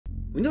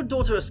When your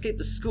daughter escaped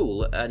the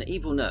school, an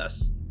evil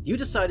nurse, you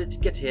decided to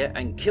get here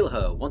and kill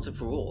her once and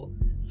for all.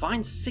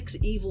 Find 6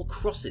 evil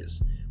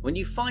crosses. When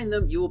you find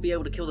them, you will be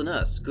able to kill the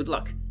nurse. Good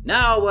luck.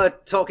 Now we're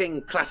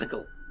talking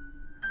classical.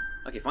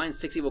 Okay, find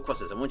 6 evil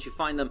crosses, and once you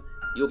find them,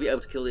 you'll be able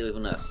to kill the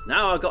evil nurse.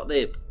 Now I've got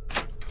the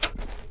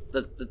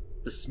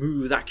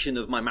smooth action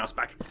of my mouse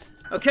back.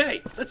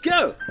 Okay, let's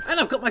go! And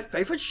I've got my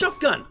favourite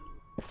shotgun!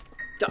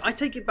 I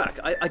take it back.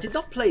 I did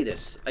not play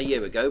this a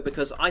year ago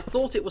because I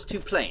thought it was too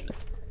plain.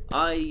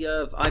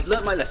 I've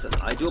learnt my lesson.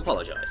 I do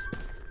apologise.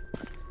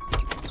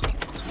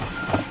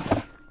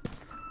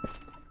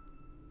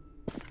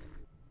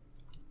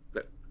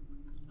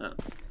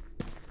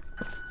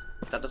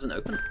 That doesn't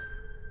open.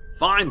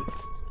 Fine.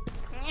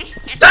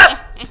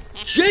 Ah!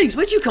 Jeez,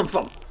 where'd you come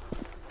from?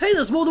 Hey,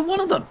 there's more than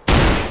one of them.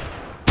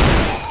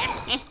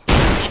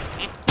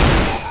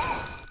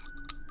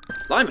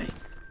 Blimey.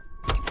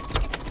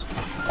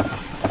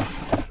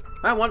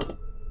 I want.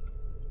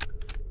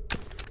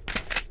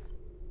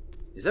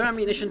 Is there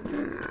ammunition?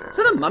 Is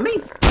that a mummy?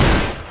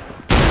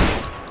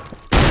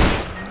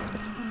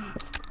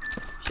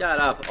 Shut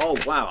up. Oh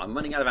wow, I'm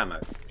running out of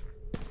ammo.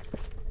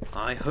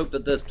 I hope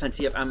that there's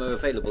plenty of ammo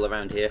available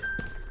around here.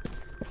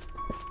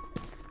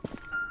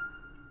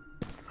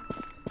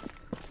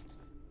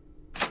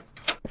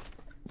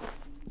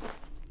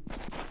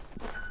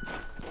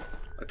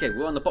 Okay,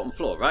 we're on the bottom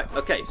floor, right?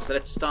 Okay, so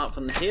let's start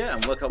from here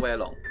and work our way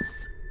along.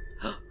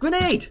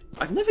 Grenade!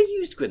 I've never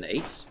used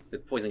grenades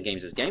with Poison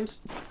Games'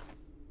 games.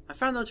 I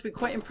found them to be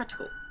quite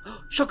impractical.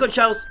 Shotgun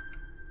shells!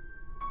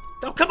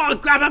 Oh, come on,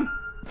 grab them!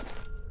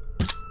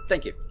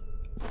 Thank you.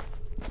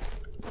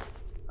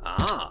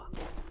 Ah,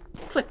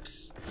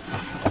 clips.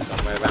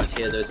 Somewhere around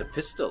here there's a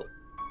pistol.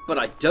 But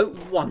I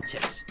don't want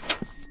it.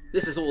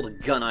 This is all the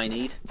gun I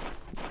need.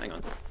 Hang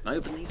on, can I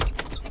open these?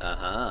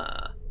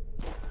 Aha.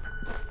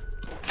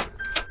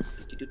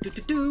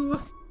 Do-do-do-do-do.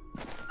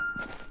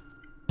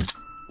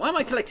 Why am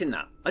I collecting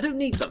that? I don't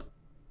need them.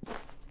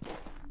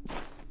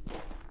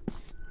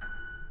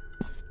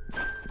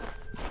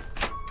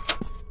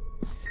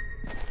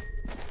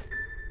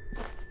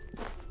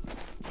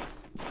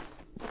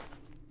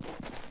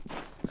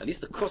 At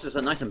least the crosses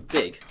are nice and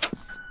big.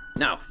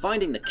 Now,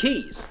 finding the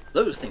keys.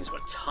 Those things were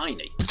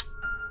tiny.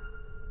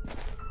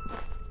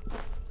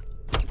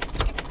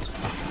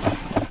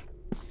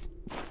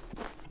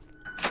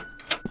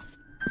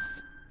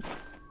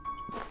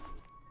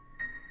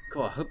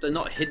 God, I hope they're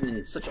not hidden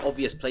in such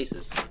obvious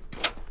places.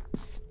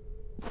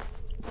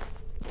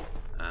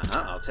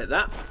 I'll take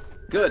that.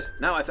 Good.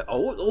 Now I.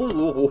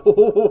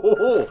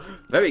 Oh,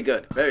 very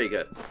good. Very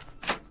good.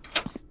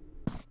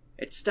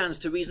 It stands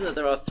to reason that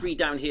there are 3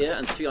 down here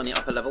and 3 on the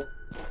upper level.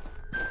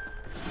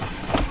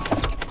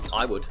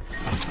 I would.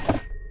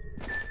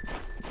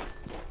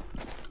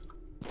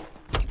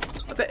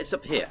 I bet it's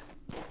up here.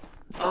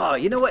 Ah,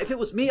 you know what? If it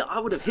was me, I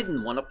would have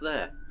hidden one up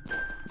there.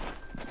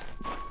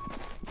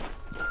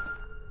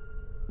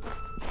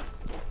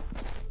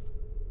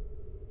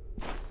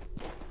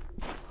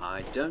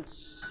 I don't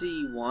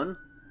see one.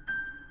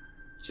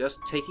 Just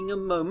taking a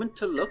moment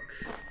to look.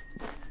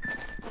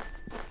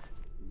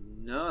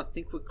 No, I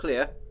think we're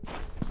clear.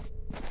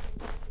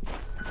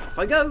 Off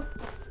I go!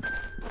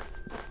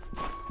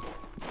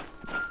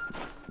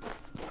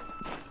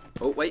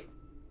 Oh, wait.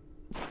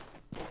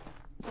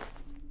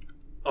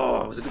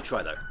 Oh, it was a good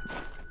try, though.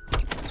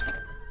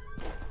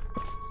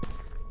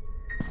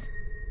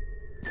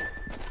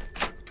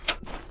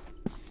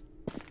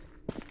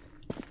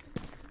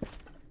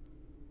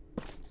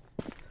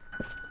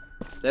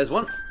 There's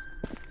one.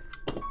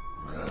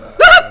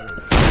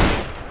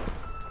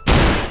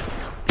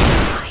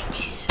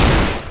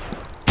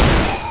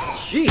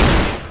 Jeez!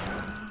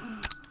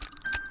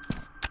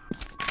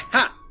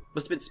 Ha!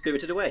 Must have been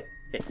spirited away.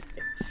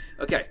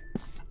 Okay.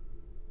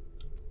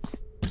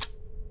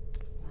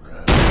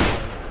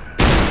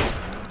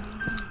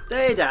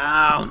 Stay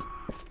down!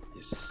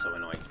 You're so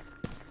annoying.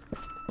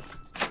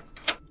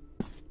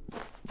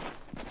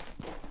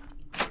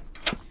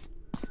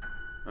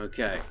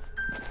 Okay.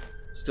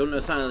 Still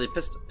no sign of the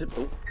pistol.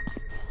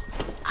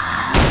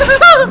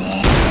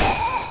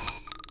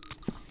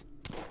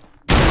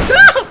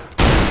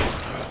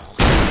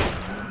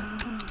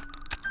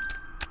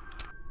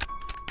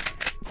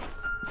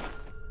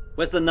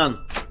 Where's the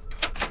nun?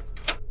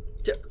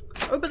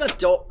 Open that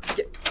door.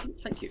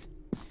 Thank you.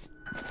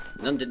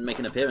 The nun didn't make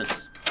an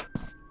appearance.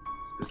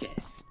 Spooky.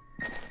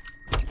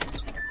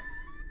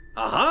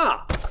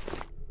 Aha!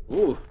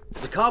 Ooh,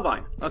 it's a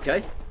carbine.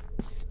 Okay.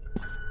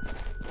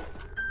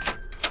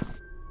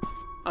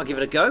 I'll give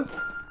it a go.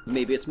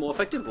 Maybe it's more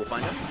effective. We'll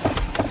find out.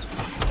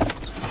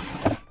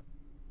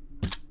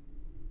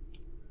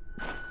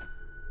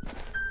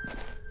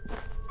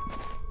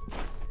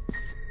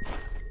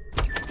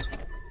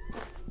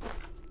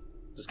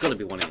 There's got to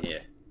be one in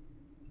here.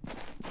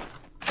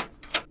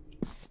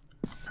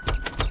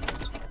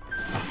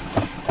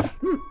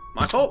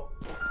 My fault.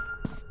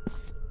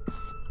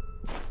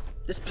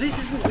 This place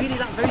isn't really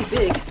that very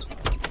big.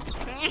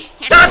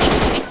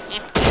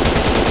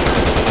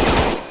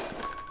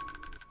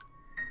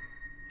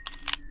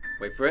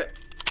 Wait for it.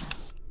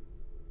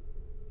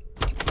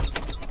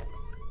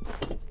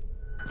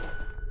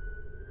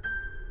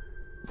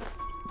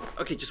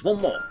 Okay, just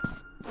one more.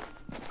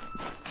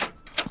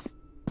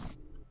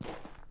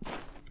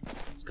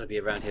 It's got to be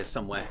around here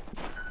somewhere.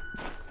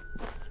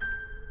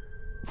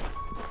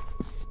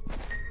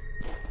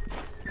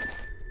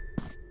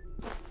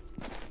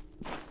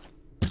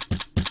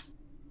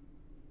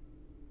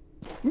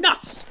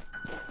 Nuts!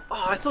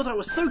 Oh, I thought I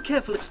was so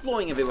careful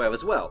exploring everywhere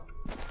as well.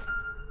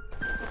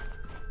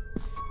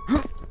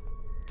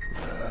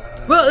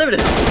 Well, there it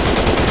is!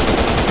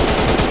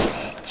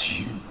 Let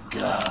you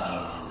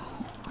go.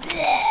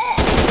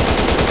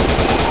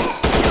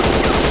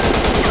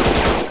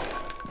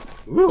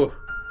 Ooh.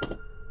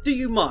 Do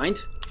you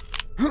mind?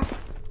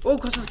 All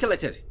crosses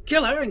collected.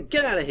 Kill her and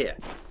get out of here.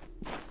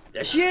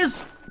 There she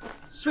is!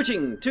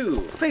 Switching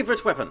to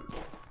favourite weapon.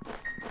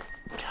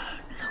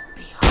 Don't look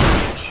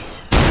behind you.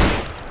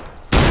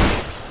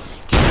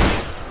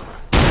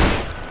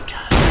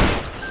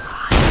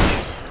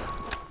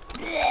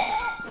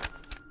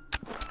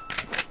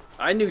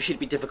 I knew she'd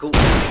be difficult.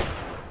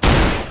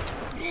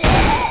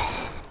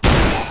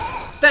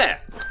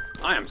 There!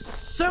 I am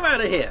so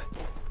out of here!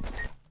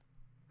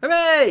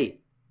 Hooray!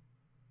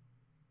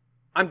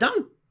 I'm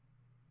done!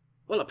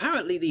 Well,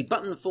 apparently the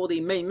button for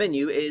the main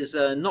menu is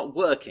not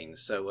working,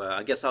 so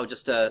I guess I'll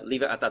just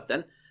leave it at that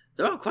then.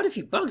 There are quite a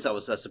few bugs. I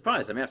was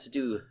surprised. I may have to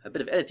do a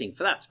bit of editing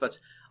for that, but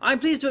I'm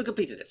pleased to have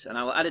completed it, and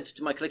I'll add it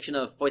to my collection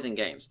of Poison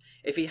games.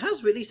 If he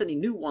has released any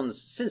new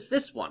ones since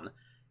this one,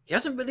 he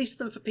hasn't released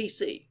them for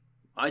PC.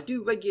 I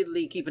do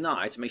regularly keep an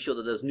eye to make sure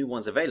that there's new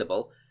ones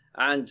available,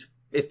 and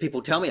if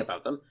people tell me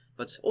about them.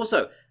 But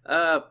also,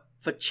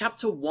 for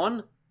Chapter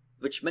 1,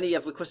 which many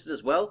have requested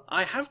as well,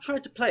 I have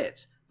tried to play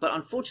it, but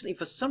unfortunately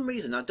for some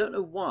reason, I don't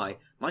know why,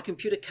 my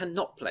computer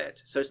cannot play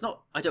it. So it's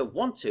not I don't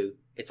want to,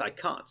 it's I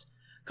can't.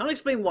 Can't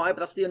explain why, but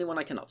that's the only one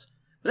I cannot.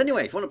 But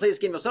anyway, if you want to play this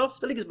game yourself,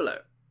 the link is below.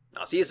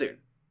 I'll see you soon.